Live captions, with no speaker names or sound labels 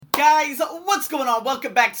guys, what's going on?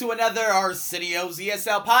 Welcome back to another Arsenio's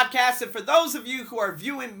ESL podcast. And for those of you who are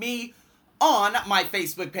viewing me on my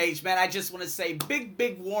Facebook page, man, I just want to say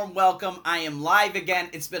big warm welcome. I am live again.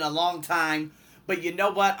 It's been a long time, but you know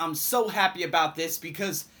what? I'm so happy about this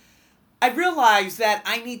because I realized that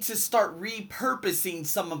I need to start repurposing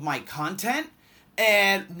some of my content.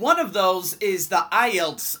 And one of those is the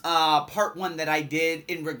IELTS part 1 that I did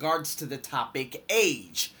in regards to the topic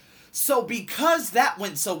age. So because that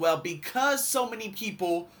went so well, because so many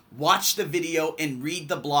people watch the video and read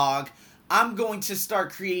the blog, I'm going to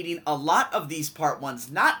start creating a lot of these part 1s.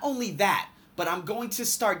 Not only that, but I'm going to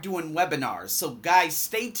start doing webinars. So guys,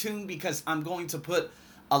 stay tuned because I'm going to put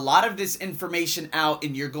a lot of this information out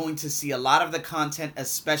and you're going to see a lot of the content,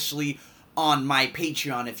 especially on my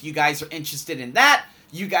Patreon. If you guys are interested in that,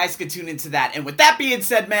 you guys can tune into that. And with that being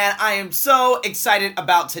said, man, I am so excited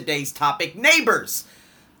about today's topic, neighbors.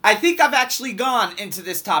 I think I've actually gone into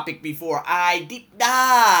this topic before. I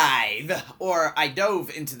dove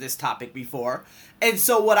into this topic before. And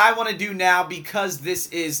so what I want to do now, because this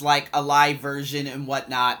is like a live version and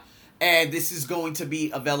whatnot, and this is going to be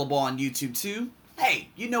available on YouTube too, hey,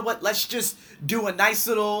 you know what? Let's just do a nice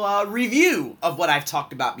little review of what I've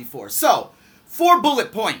talked about before. So, 4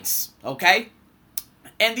 bullet points, okay?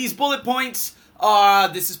 And these bullet points,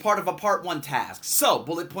 this is part of a part 1 task. So,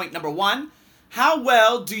 bullet point number 1. How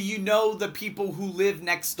well do you know the people who live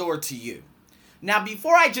next door to you? Now,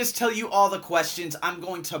 before I just tell you all the questions, I'm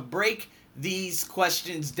going to break these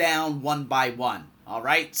questions down one by one. All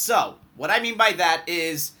right? So, what I mean by that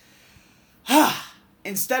is,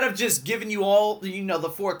 instead of just giving you all,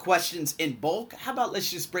 the 4 questions in bulk, how about let's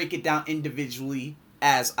just break it down individually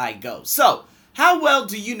as I go. So, how well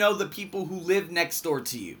do you know the people who live next door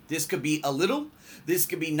to you? This could be a little, this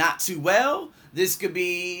could be not too well, this could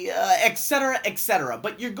be etc., etc.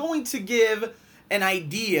 But you're going to give an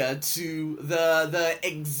idea to the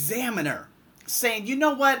examiner, saying, you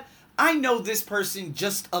know what, I know this person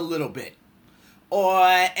just a little bit.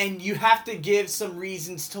 And you have to give some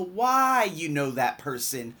reasons to why you know that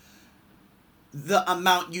person, the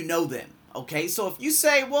amount you know them, okay? So if you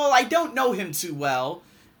say, well, I don't know him too well,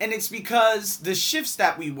 and it's because the shifts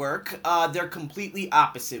that we work, they're completely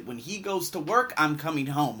opposite. When he goes to work, I'm coming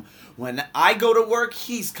home. When I go to work,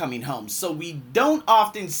 he's coming home. So we don't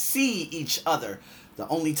often see each other. The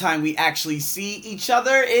only time we actually see each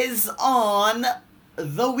other is on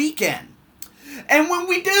the weekend. And when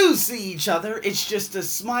we do see each other, it's just a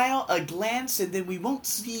smile, a glance, and then we won't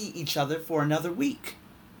see each other for another week.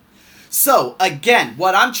 So, again,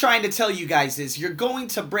 what I'm trying to tell you guys is you're going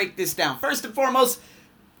to break this down. First and foremost,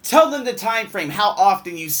 tell them the time frame, how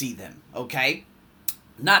often you see them, okay?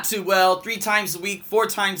 Not too well, 3 times a week, 4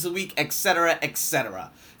 times a week, etc.,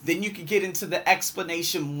 etc. Then you can get into the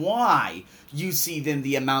explanation why you see them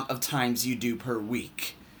the amount of times you do per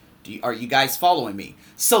week. Are you guys following me?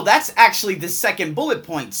 So that's actually the second bullet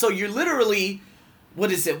point. So you're literally,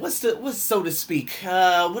 what is it? What's so to speak?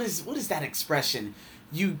 What is that expression?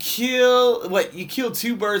 You kill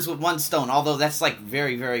 2 birds with 1 stone. Although that's like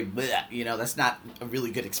very bleh, that's not a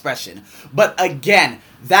really good expression. But again,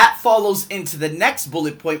 that follows into the next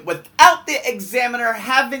bullet point without the examiner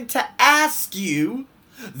having to ask you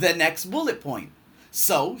the next bullet point.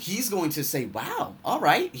 So he's going to say, wow, all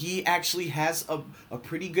right, he actually has a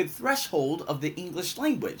pretty good threshold of the English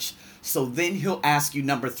language. So then he'll ask you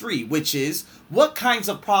number 3, which is, what kinds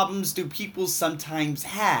of problems do people sometimes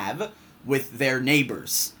have with their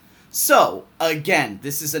neighbors? So, again,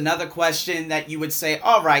 this is another question that you would say,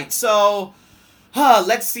 all right, so,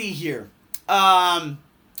 let's see here. Some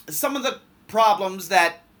of the problems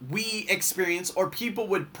that we experience, or people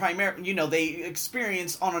would primarily, they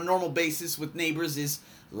experience on a normal basis with neighbors, is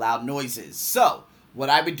loud noises. So, what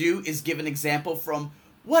I would do is give an example from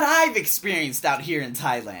what I've experienced out here in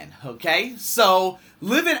Thailand, okay? So,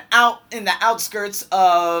 living out in the outskirts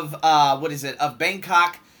of, of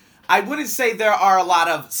Bangkok, I wouldn't say there are a lot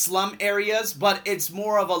of slum areas, but it's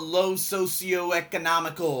more of a low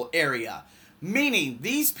socioeconomical area. Meaning,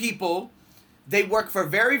 these people, they work for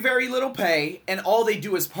very little pay, and all they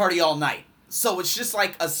do is party all night. So it's just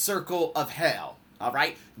like a circle of hell, all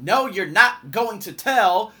right? No, you're not going to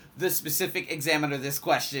tell the specific examiner this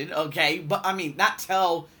question, okay? But, not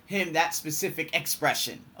tell him that specific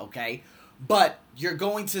expression, okay? But you're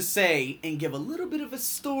going to say and give a little bit of a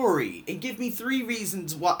story and give me 3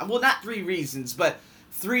 reasons why, well, not 3 reasons, but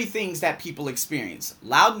 3 things that people experience.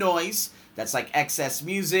 Loud noise, that's like excess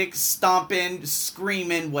music, stomping,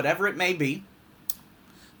 screaming, whatever it may be.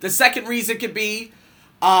 The second reason could be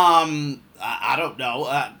I don't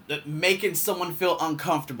know, making someone feel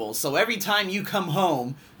uncomfortable. So every time you come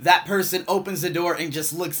home, that person opens the door and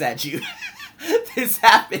just looks at you. This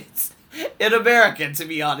happens in America, to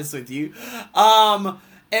be honest with you.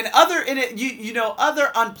 And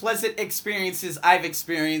other unpleasant experiences I've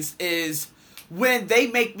experienced is when they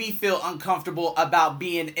make me feel uncomfortable about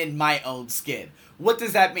being in my own skin. What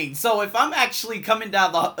does that mean? So if I'm actually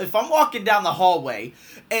if I'm walking down the hallway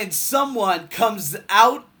and someone comes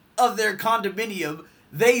out of their condominium,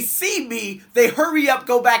 they see me, they hurry up,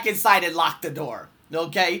 go back inside and lock the door.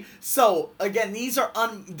 Okay? So again,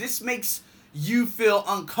 this makes you feel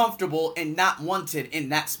uncomfortable and not wanted in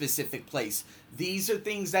that specific place. These are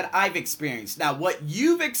things that I've experienced. Now, what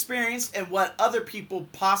you've experienced and what other people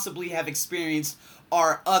possibly have experienced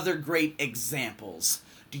are other great examples.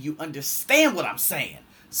 Do you understand what I'm saying?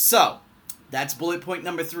 So, that's bullet point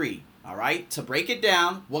number 3. All right? To break it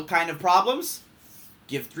down, what kind of problems?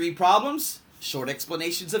 Give 3 problems, short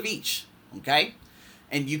explanations of each. Okay?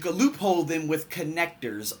 And you can loophole them with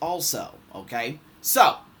connectors also. Okay?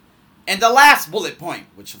 So, and the last bullet point,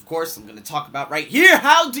 which of course I'm going to talk about right here.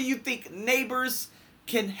 How do you think neighbors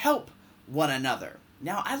can help one another?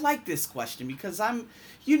 Now, I like this question because I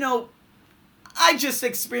just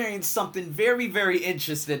experienced something very, very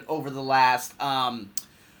interesting over this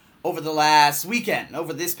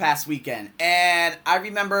past weekend. And I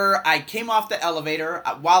remember I came off the elevator.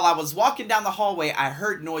 While I was walking down the hallway, I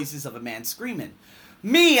heard noises of a man screaming.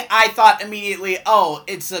 I thought immediately, oh,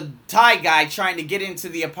 it's a Thai guy trying to get into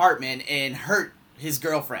the apartment and hurt his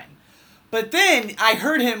girlfriend. But then I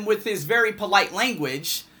heard him with his very polite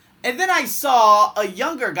language, and then I saw a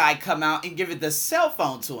younger guy come out and give it the cell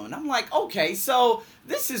phone to him. And I'm like, okay, so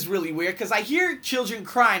this is really weird, because I hear children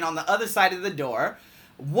crying on the other side of the door.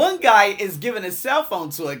 One guy is giving a cell phone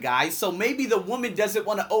to a guy, so maybe the woman doesn't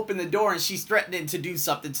want to open the door and she's threatening to do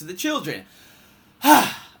something to the children.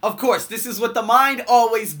 Of course, this is what the mind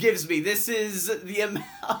always gives me. This is the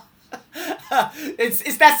amount.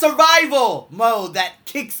 It's that survival mode that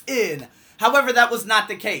kicks in. However, that was not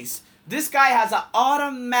the case. This guy has an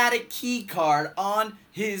automatic key card on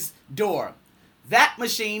his door. That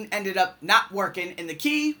machine ended up not working, and the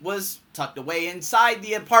key was tucked away inside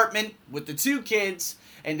the apartment with the 2 kids,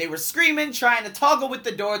 and they were screaming, trying to toggle with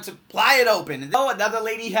the door to pry it open. And another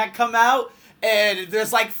lady had come out, and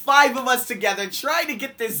there's like 5 of us together trying to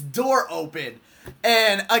get this door open.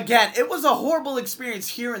 And again, it was a horrible experience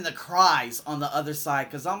hearing the cries on the other side,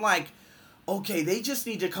 because I'm like, okay, they just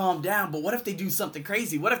need to calm down, but what if they do something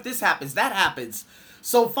crazy? What if this happens, that happens?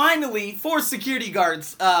 So finally, 4 security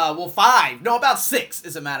guards, 5, no, about 6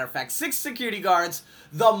 as a matter of fact, 6 security guards,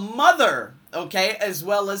 the mother, okay, as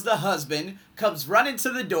well as the husband, comes running to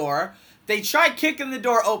the door. They try kicking the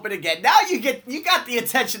door open again. Now you got the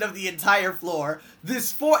attention of the entire floor.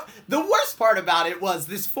 The worst part about it was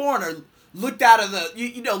this foreigner looked out of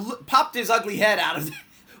the, popped his ugly head out of,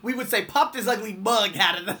 we would say popped his ugly mug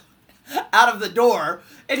out of the door,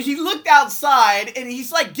 and he looked outside, and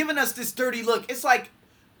he's like giving us this dirty look. It's like,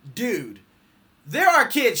 dude, there are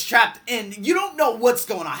kids trapped in, you don't know what's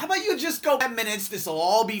going on. How about you just go 10 minutes, this will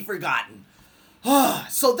all be forgotten.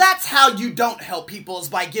 So that's how you don't help people, is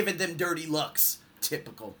by giving them dirty looks.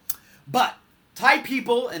 Typical. But Thai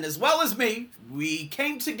people, and as well as me, we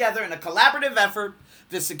came together in a collaborative effort.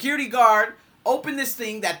 The security guard opened this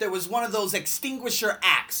thing that there was one of those extinguisher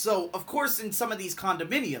acts. So, of course, in some of these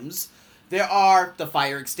condominiums, there are the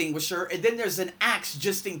fire extinguisher, and then there's an axe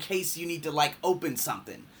just in case you need to, open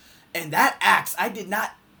something. And that axe, I did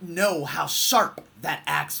not know how sharp that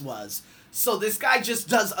axe was. So this guy just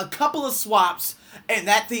does a couple of swaps, and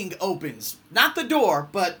that thing opens. Not the door,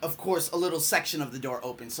 but, of course, a little section of the door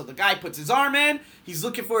opens. So the guy puts his arm in, he's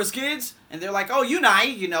looking for his kids, and they're like, oh,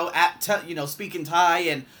 Unai, speaking Thai,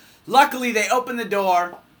 and luckily they open the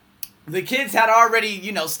door. The kids had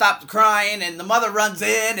already, stopped crying, and the mother runs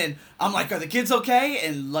in, and I'm like, are the kids okay?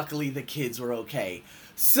 And luckily the kids were okay.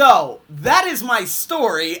 So, that is my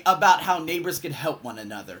story about how neighbors can help one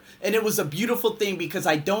another. And it was a beautiful thing because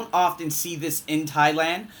I don't often see this in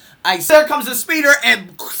Thailand. There comes a speeder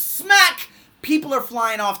and smack! People are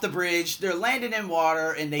flying off the bridge, they're landing in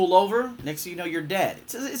water, and they pull over. Next thing you know, you're dead.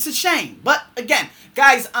 It's a shame. But again,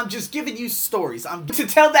 guys, I'm just giving you stories. I'm to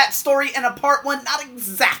tell that story in a part 1, not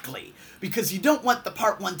exactly, because you don't want the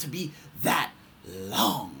part 1 to be that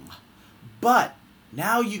long. But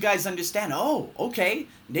now you guys understand, oh, okay,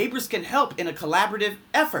 neighbors can help in a collaborative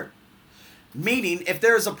effort. Meaning, if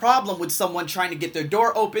there is a problem with someone trying to get their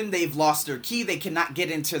door open, they've lost their key, they cannot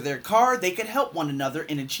get into their car, they can help one another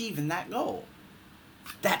in achieving that goal.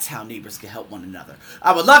 That's how neighbors can help one another.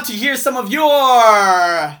 I would love to hear some of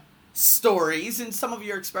your stories and some of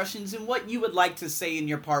your expressions and what you would like to say in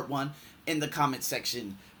your part one in the comment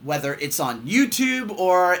section, whether it's on YouTube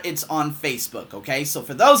or it's on Facebook, okay? So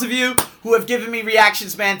for those of you who have given me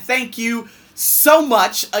reactions, man, thank you so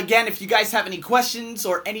much. Again, if you guys have any questions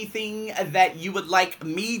or anything that you would like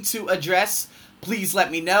me to address, please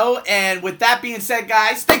let me know. And with that being said,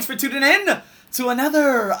 guys, thanks for tuning in to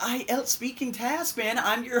another IELTS Speaking Task, man.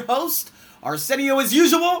 I'm your host, Arsenio, as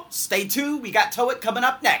usual. Stay tuned. We got TOEIC coming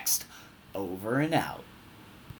up next. Over and out.